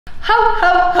Ho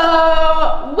ho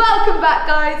ho! Welcome back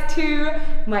guys to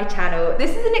my channel. This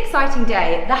is an exciting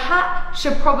day. The hat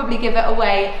should probably give it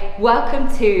away.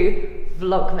 Welcome to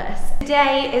Vlogmas.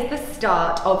 Today is the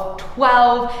start of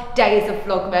 12 days of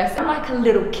Vlogmas. I'm like a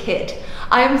little kid.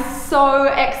 I am so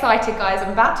excited guys.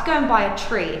 I'm about to go and buy a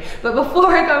tree. But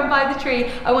before I go and buy the tree,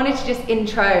 I wanted to just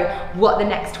intro what the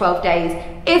next 12 days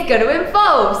is going to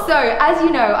involve. So as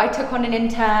you know, I took on an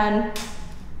intern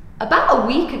about a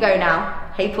week ago now.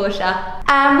 Hey Portia.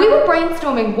 And we were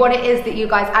brainstorming what it is that you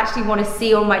guys actually want to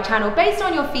see on my channel based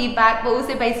on your feedback, but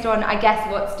also based on, I guess,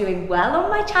 what's doing well on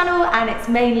my channel. And it's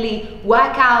mainly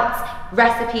workouts,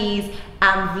 recipes,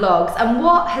 and vlogs. And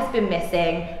what has been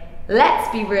missing, let's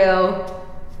be real,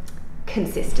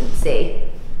 consistency.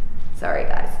 Sorry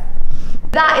guys.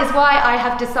 That is why I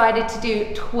have decided to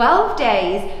do 12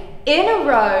 days in a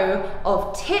row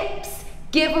of tips,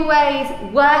 giveaways,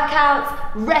 workouts,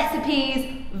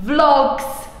 recipes,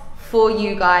 vlogs for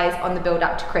you guys on the build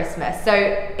up to Christmas. So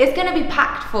it's gonna be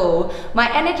packed full. My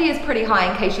energy is pretty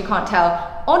high in case you can't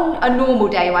tell. On a normal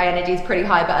day, my energy is pretty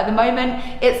high, but at the moment,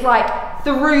 it's like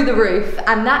through the roof.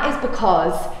 And that is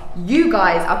because you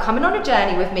guys are coming on a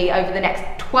journey with me over the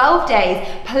next 12 days.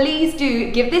 Please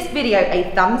do give this video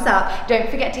a thumbs up. Don't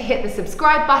forget to hit the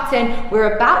subscribe button.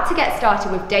 We're about to get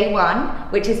started with day one,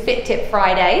 which is Fit Tip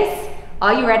Fridays.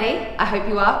 Are you ready? I hope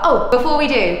you are. Oh, before we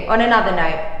do, on another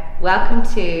note, welcome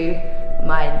to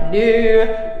my new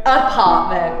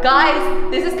apartment. Guys,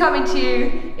 this is coming to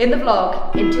you in the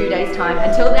vlog in 2 days' time.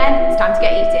 Until then, it's time to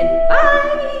get eating.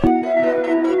 Bye!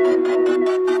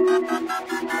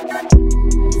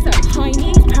 So, high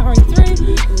knees, powering through.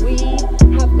 We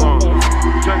have got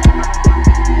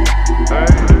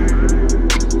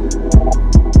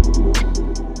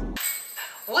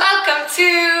Welcome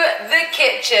to the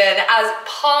kitchen. As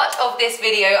part of this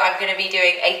video, I'm going to be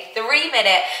doing a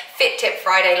 3-minute Fit Tip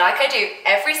Friday like I do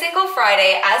every single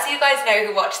Friday. As you guys know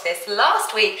who watched this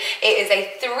last week, it is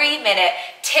a 3-minute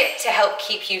tip to help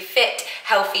keep you fit,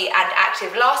 healthy and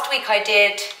active. Last week I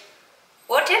did,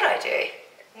 what did I do?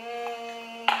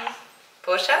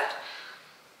 Portia?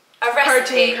 A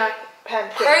recipe.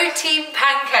 Protein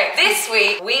pancake. This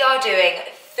week we are doing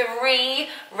 3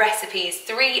 recipes,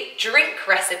 3 drink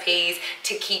recipes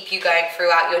to keep you going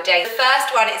throughout your day. The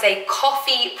first one is a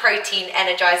coffee protein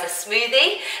energizer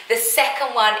smoothie. The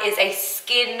second one is a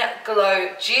skin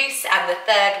glow juice. And the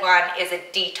third one is a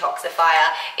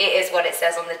detoxifier. It is what it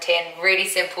says on the tin. Really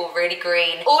simple, really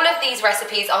green. All of these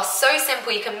recipes are so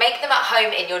simple. You can make them at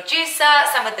home in your juicer,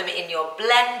 some of them in your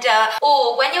blender,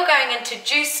 or when you're going into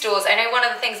juice stores. I know one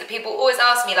of the things that people always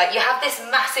ask me, like, you have this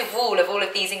massive wall of all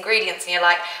of these ingredients and you're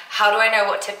like, how do I know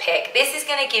what to pick? This is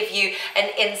going to give you an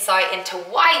insight into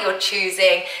why you're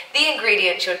choosing the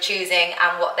ingredients you're choosing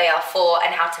and what they are for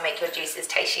and how to make your juices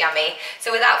taste yummy.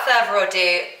 So without further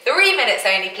ado, 3 minutes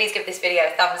only, please give this video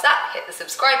a thumbs up, hit the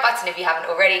subscribe button if you haven't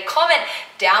already, comment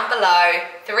down below,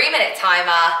 3-minute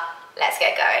timer, let's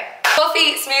get going.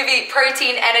 Coffee, smoothie,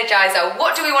 protein energizer.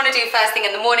 What do we want to do first thing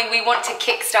in the morning? We want to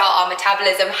kickstart our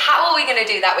metabolism. How are we going to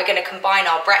do that? We're going to combine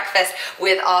our breakfast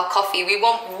with our coffee. We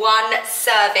want 1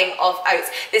 serving of oats.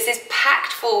 This is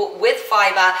packed full with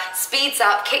fiber, speeds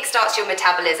up, kickstarts your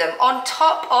metabolism. On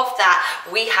top of that,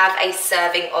 we have a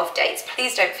serving of dates.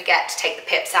 Please don't forget to take the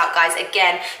pips out, guys.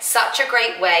 Again, such a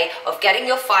great way of getting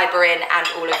your fiber in and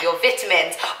all of your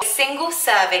vitamins. A single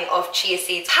serving of chia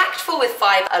seeds, packed full with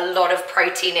fiber, a lot of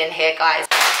protein in here, guys.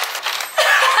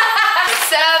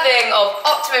 Serving of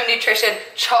Optimum Nutrition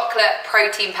chocolate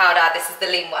protein powder. This is the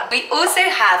lean one. We also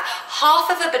have half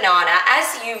of a banana.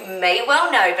 As you may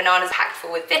well know, bananas are packed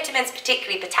full with vitamins,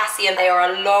 particularly potassium. They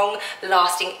are a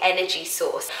long-lasting energy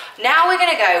source. Now we're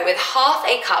going to go with half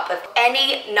a cup of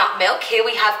any nut milk. Here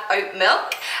we have oat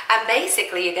milk. And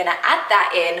basically you're going to add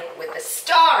that in with the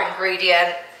star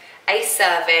ingredient, a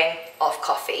serving of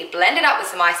coffee. Blend it up with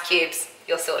some ice cubes.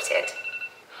 You're sorted.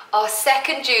 Our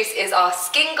second juice is our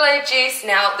Skin Glow juice.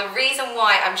 Now, the reason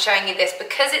why I'm showing you this,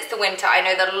 because it's the winter, I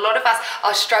know that a lot of us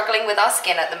are struggling with our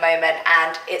skin at the moment,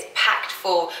 and it's packed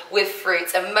full with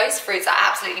fruits, and most fruits are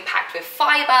absolutely packed with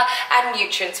fiber and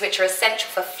nutrients, which are essential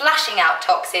for flushing out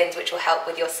toxins, which will help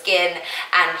with your skin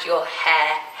and your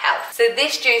hair health. So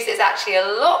this juice is actually a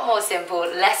lot more simple,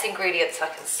 less ingredients, so I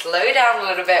can slow down a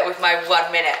little bit with my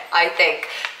 1 minute, I think.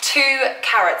 2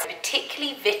 carrots,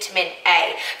 particularly vitamin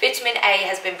A. Vitamin A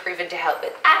has been proven to help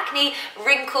with acne,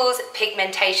 wrinkles,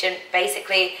 pigmentation,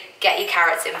 basically get your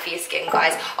carrots in for your skin,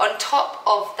 guys. On top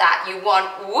of that, you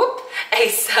want, a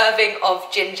serving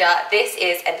of ginger. This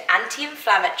is an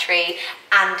anti-inflammatory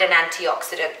and an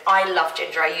antioxidant. I love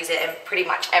ginger, I use it in pretty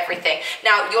much everything.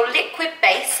 Now, your liquid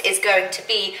base is going to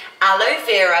be aloe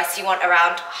vera, so you want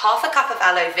around half a cup of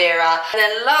aloe vera. And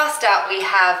then last up, we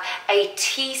have a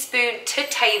teaspoon to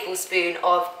tablespoon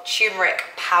of turmeric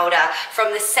powder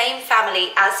from the same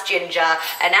family as ginger,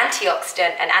 an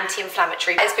antioxidant and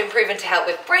anti-inflammatory. It's been proven to help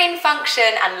with brain function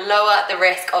and lower the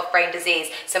risk of brain disease.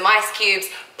 Some ice cubes,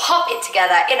 pop it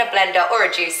together in a blender or a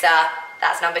juicer.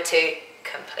 That's number 2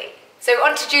 complete. So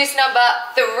on to juice number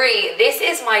 3. This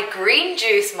is my green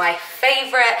juice, my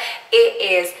favorite. It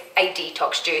is a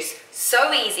detox juice.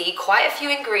 So easy, quite a few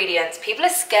ingredients. People are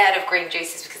scared of green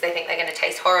juices because they think they're gonna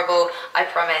taste horrible. I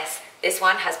promise, this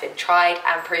one has been tried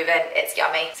and proven. It's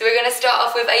yummy. So we're gonna start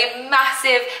off with a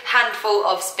massive handful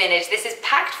of spinach. This is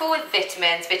packed full with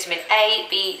vitamins, vitamin A,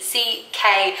 B, C,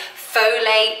 K,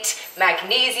 folate,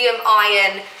 magnesium,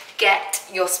 iron. Get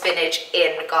your spinach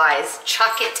in, guys.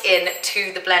 Chuck it in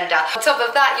to the blender. On top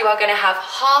of that, you are gonna have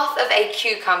half of a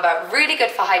cucumber, really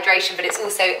good for hydration, but it's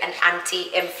also an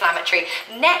anti-inflammatory.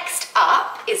 Next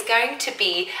up is going to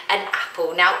be an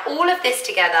apple. Now, all of this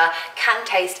together can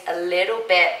taste a little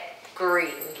bit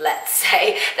green, let's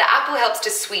say. The apple helps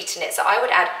to sweeten it, so I would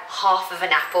add half of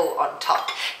an apple on top.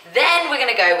 Then we're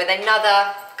gonna go with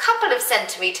another couple of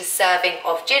centimeter serving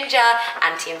of ginger,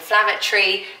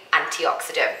 anti-inflammatory,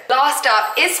 antioxidant. Last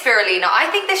up is spirulina. I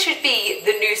think this should be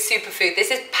the new superfood.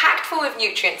 This is packed full of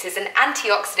nutrients. It's an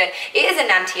antioxidant. It is an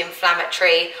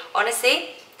anti-inflammatory. Honestly,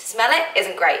 to smell it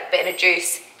isn't great, but in a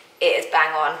juice, it is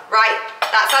bang on. Right,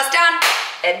 that's us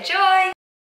done. Enjoy.